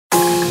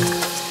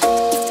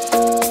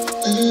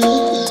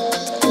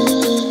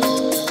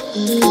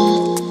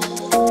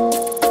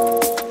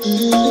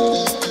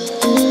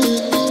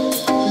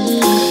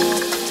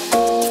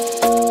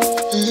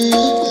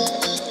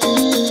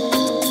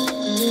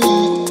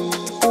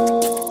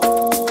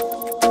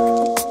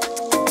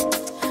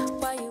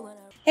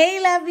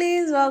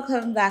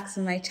welcome back to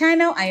my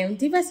channel. I am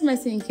Diva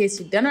Smith, in case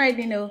you don't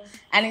already know,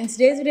 and in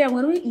today's video I'm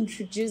going to be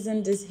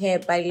introducing this hair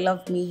by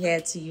Luvme hair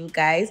to you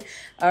guys.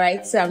 All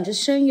right, so I'm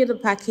just showing you the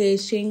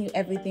package, showing you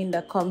everything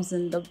that comes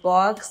in the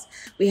box.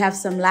 We have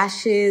some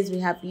lashes, we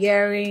have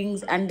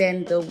earrings, and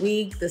then the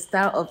wig, the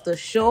star of the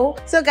show.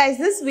 So guys,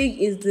 this wig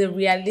is the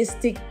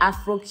realistic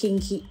Afro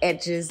kinky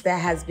edges that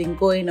has been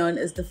going on.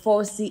 It's the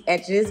 4C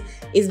edges.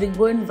 It's been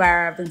going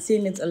viral. I've been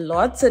seeing it a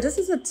lot. So this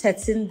is a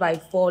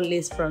 13x4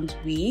 lace front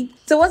wig.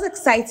 So what's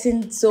exciting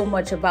so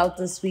much about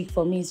this wig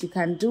for me is you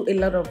can do a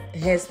lot of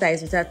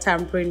hairstyles without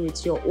tampering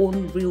with your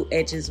own real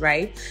edges,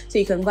 right? So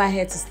you can go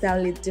ahead to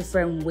style it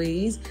different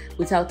ways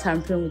without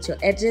tampering with your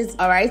edges.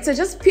 All right, so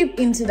just peep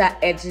into that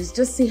edges,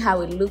 just see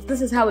how it looks.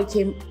 This is how it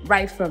came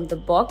right from the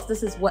box.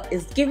 This is what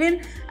it's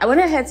given. I went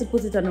ahead to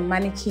put it on a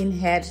mannequin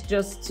head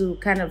just to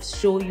kind of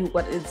show you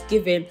what it's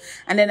given,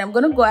 and then I'm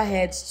going to go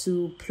ahead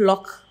to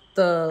pluck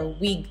the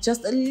wig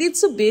just a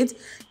little bit.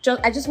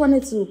 I just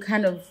wanted to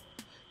kind of,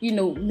 you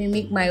know,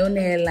 mimic my own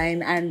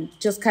hairline and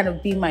just kind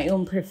of be my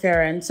own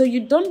preference. So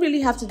you don't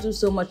really have to do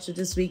so much to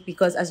this wig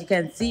because, as you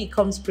can see, it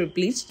comes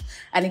pre-bleached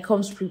and it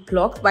comes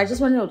pre-plucked, but I just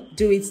want to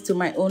do it to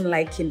my own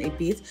liking a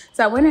bit.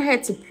 So I went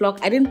ahead to pluck.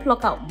 I didn't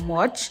pluck out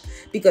much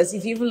because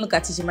if you even look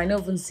at it, you might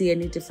not even see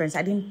any difference.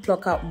 I didn't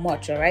pluck out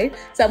much, all right?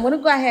 So I'm going to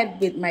go ahead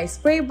with my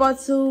spray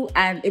bottle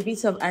and a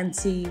bit of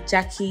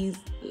anti-Jackie's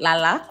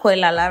Koi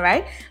Lala,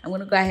 right? I'm going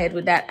to go ahead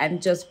with that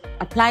and just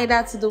apply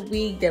that to the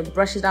wig, then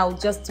brush it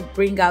out just to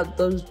bring out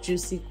those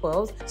juicy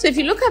curls. So if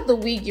you look at the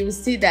wig, you will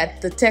see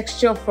that the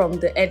texture from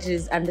the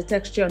edges and the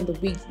texture on the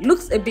wig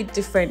looks a bit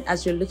different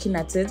as you're looking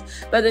at it.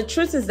 But the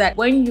truth is that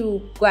when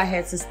you go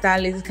ahead to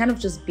style it, it kind of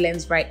just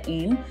blends right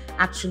in.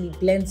 Actually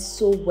blends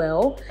so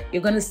well.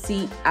 You're going to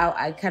see how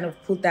I kind of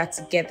put that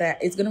together.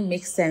 It's going to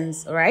make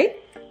sense, all right?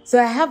 So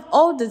I have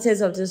all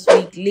details of this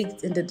wig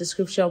linked in the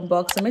description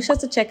box, so make sure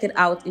to check it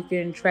out if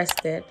you're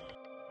interested.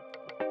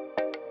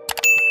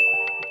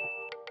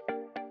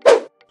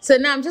 So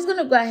now I'm just going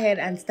to go ahead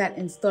and start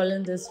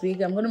installing this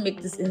wig. I'm going to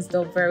make this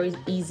install very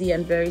easy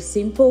and very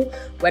simple.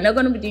 We're not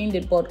going to be doing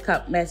the board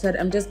cap method.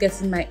 I'm just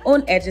getting my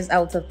own edges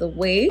out of the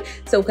way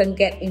so we can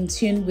get in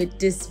tune with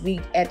this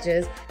wig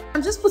edges.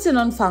 I'm just putting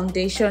on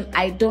foundation.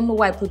 I don't know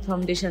why I put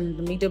foundation in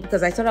the middle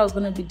because I thought I was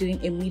going to be doing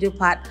a middle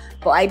part,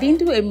 but I didn't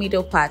do a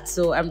middle part,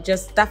 so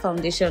that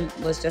foundation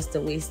was just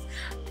a waste.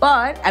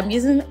 But I'm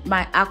using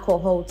my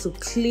alcohol to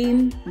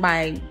clean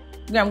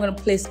I'm going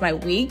to place my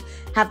wig,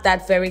 have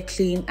that very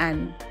clean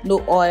and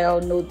no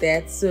oil, no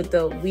dirt, so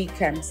the wig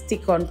can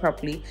stick on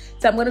properly.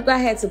 So I'm going to go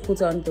ahead to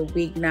put on the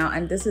wig now,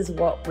 and this is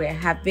what we're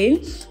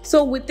having.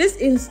 So with this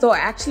install, I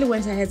actually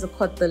went ahead to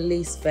cut the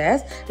lace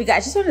first because I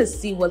just wanted to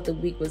see what the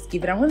wig was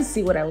giving. I want to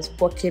see what I was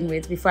working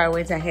with before I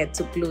went ahead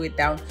to glue it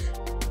down.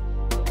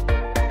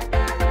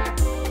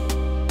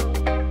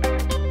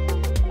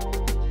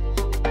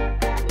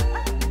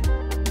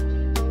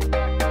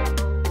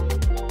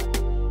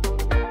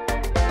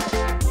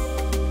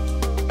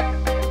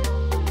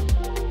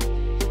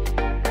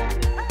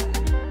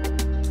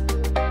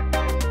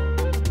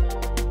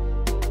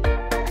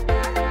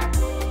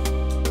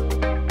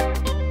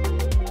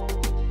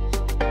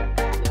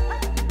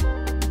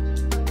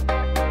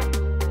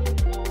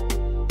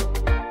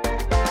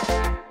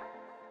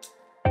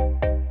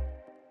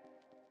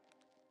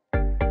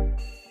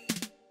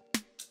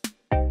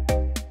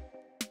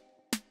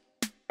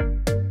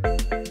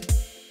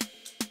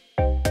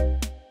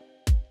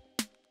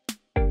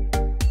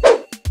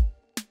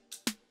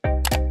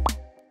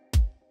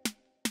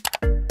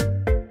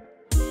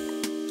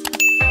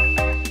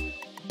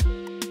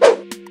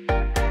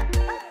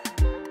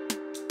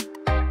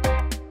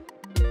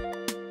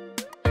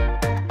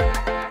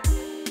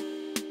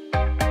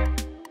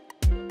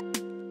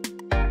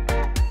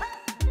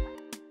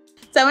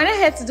 So I went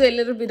ahead to do a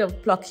little bit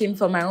of plucking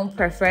for my own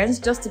preference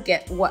just to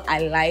get what I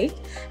like.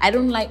 I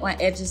don't like my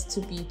edges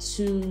to be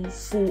too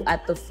full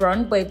at the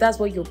front, but if that's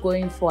what you're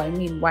going for, I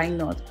mean, why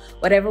not?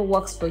 Whatever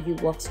works for you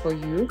works for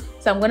you.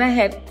 So I'm going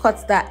ahead,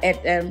 cut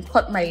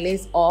my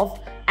lace off.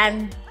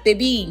 And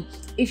baby,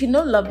 if you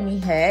know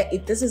Luvme hair,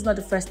 if this is not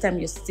the first time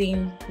you're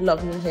seeing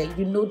Luvme hair,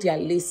 you know their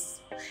lace.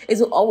 It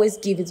will always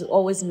give, it will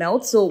always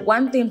melt. So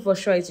one thing for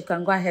sure is you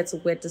can go ahead to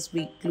wear this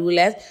wig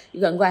glueless. You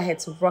can go ahead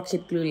to rock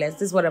it glueless.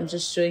 This is what I'm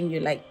just showing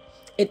you. Like,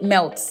 it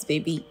melts,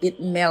 baby. It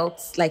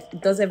melts. Like,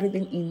 it does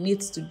everything it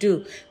needs to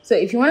do. So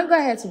if you want to go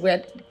ahead to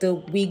wear the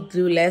wig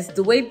glueless,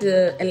 the way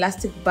the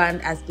elastic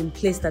band has been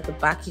placed at the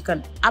back, you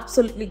can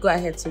absolutely go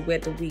ahead to wear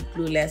the wig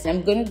glueless.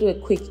 I'm going to do a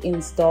quick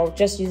install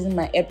just using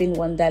my Ebin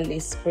Wonder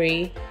lace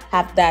spray.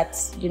 Have that,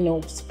 you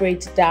know,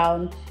 sprayed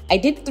down. I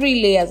did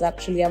 3 layers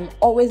actually. I'm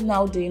always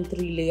now doing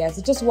 3 layers.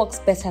 It just works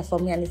better for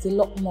me and it's a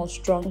lot more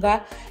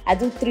stronger. I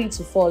do 3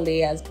 to 4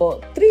 layers,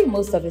 but 3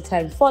 most of the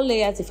time. 4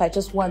 layers if I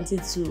just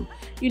wanted to,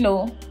 you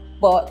know,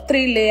 but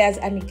 3 layers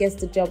and it gets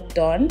the job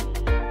done.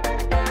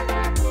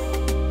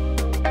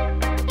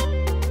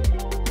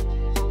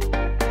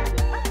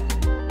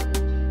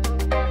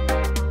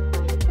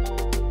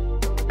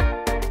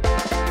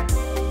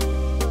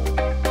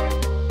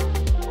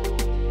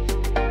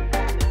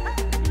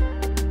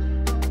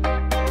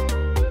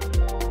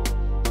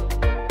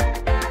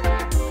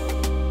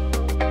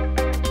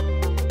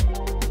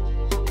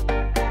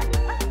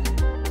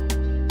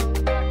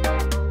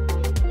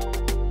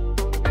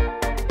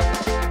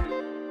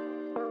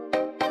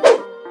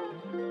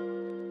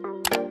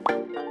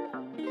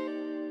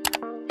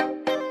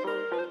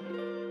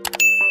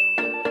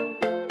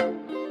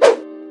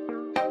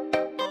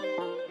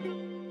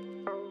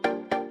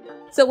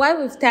 So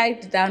while we've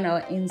tied down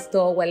our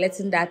install, we're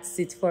letting that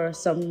sit for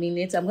some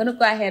minutes. I'm going to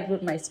go ahead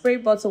with my spray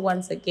bottle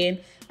once again,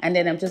 and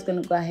then I'm just going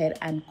to go ahead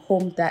and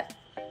comb that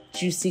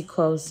juicy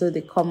curls so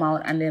they come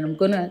out, and then I'm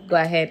gonna go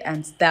ahead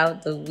and style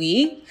the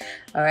wig.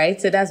 All right,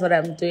 so that's what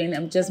I'm doing.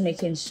 I'm just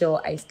making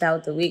sure I style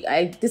the wig.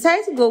 I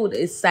decided to go with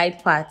a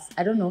side part.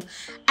 I don't know,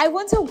 I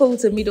want to go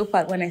with a middle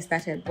part when I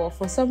started, but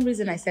for some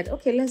reason I said,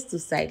 okay, let's do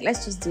side.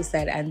 Let's just do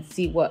side and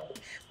see what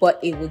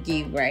it will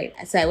give, right?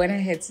 So I went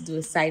ahead to do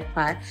a side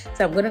part.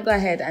 So I'm gonna go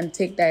ahead and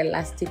take the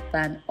elastic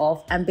band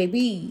off, and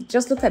baby,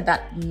 just look at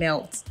that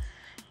melt.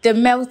 The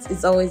melt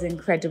is always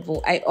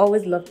incredible. I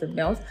always love the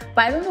melt,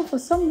 but I don't know, for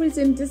some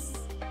reason this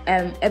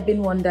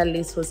Ebon Wonder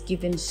lace was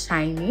given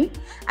shiny.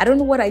 I don't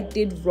know what I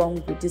did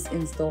wrong with this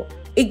install.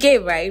 It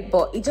gave, right,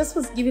 but it just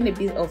was giving a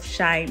bit of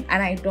shine,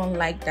 and I don't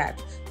like that.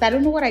 So I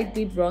don't know what I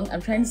did wrong.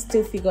 I'm trying to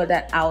still figure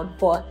that out,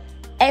 but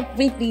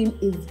everything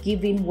is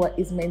giving what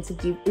it's meant to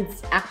give.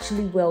 It's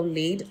actually well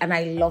laid, and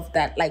I love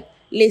that. Like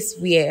lace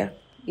wear.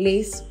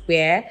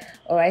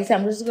 All right, so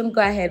I'm just gonna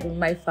go ahead with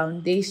my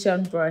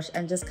foundation brush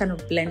and just kind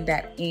of blend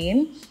that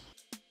in.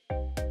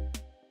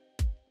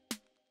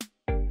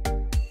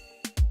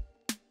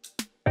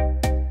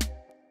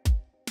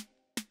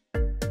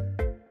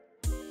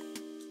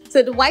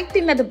 So the white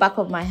thing at the back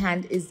of my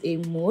hand is a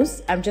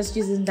mousse. I'm just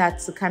using that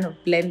to kind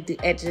of blend the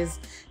edges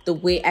the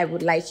way I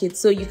would like it.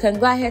 So you can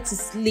go ahead to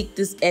slick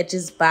these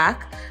edges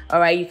back. All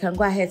right, you can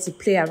go ahead to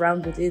play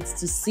around with it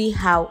to see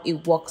how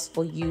it works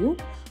for you.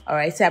 All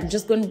right, so I'm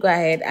just going to go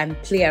ahead and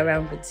play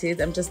around with it.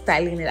 I'm just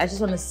styling it. I just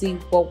want to see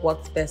what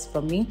works best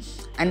for me.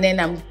 And then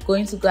I'm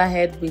going to go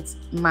ahead with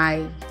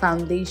my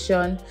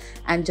foundation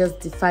and just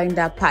define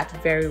that part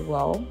very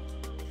well.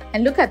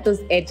 And look at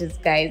those edges,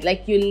 guys.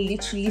 Like, you're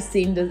literally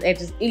seeing those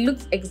edges. It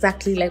looks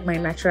exactly like my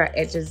natural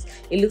edges.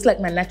 It looks like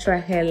my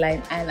natural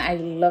hairline, and I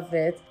love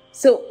it.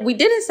 So we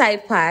did a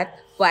side part,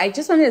 but I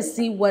just wanted to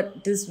see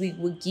what this wig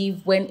would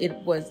give when it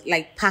was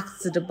like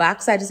packed to the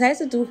back. So I decided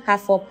to do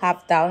half up,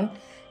 half down.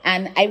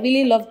 And I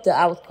really loved the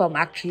outcome.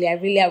 Actually,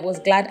 I was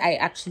glad I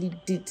actually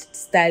did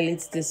style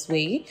it this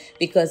way,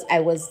 because I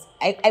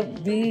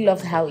really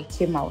loved how it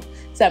came out.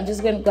 So I'm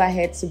just going to go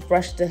ahead to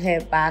brush the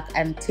hair back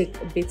and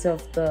take a bit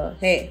of the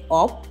hair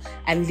up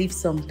and leave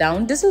some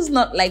down. This was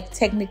not like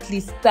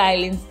technically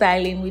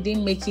styling. We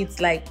didn't make it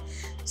like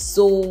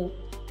so,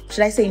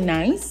 should I say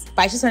nice?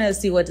 But I just wanted to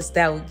see what the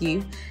style would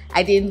give.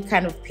 I didn't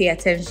kind of pay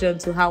attention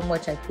to how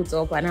much I put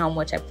up and how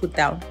much I put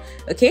down.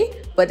 Okay,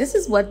 but this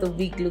is what the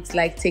wig looks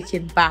like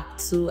taken back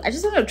to. I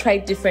just want to try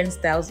different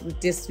styles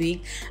with this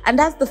wig, and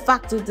that's the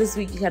fact with this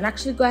wig. You can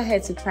actually go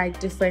ahead to try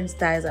different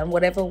styles and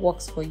whatever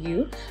works for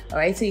you. All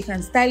right, so you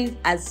can style it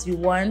as you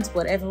want,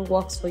 whatever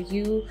works for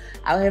you,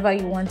 however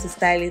you want to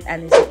style it,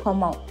 and it will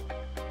come out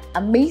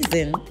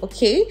amazing.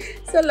 Okay,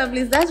 so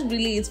lovely, that's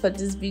really it for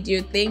this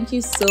video. Thank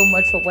you so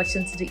much for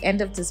watching to the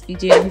end of this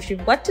video, and if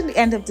you've watched to the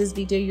end of this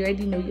video, you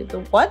already know you're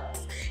the what,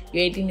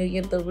 you already know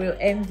you're the real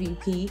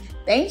MVP.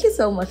 Thank you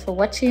so much for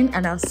watching,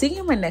 and I'll see you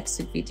in my next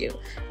video.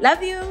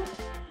 Love you.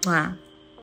 Mwah.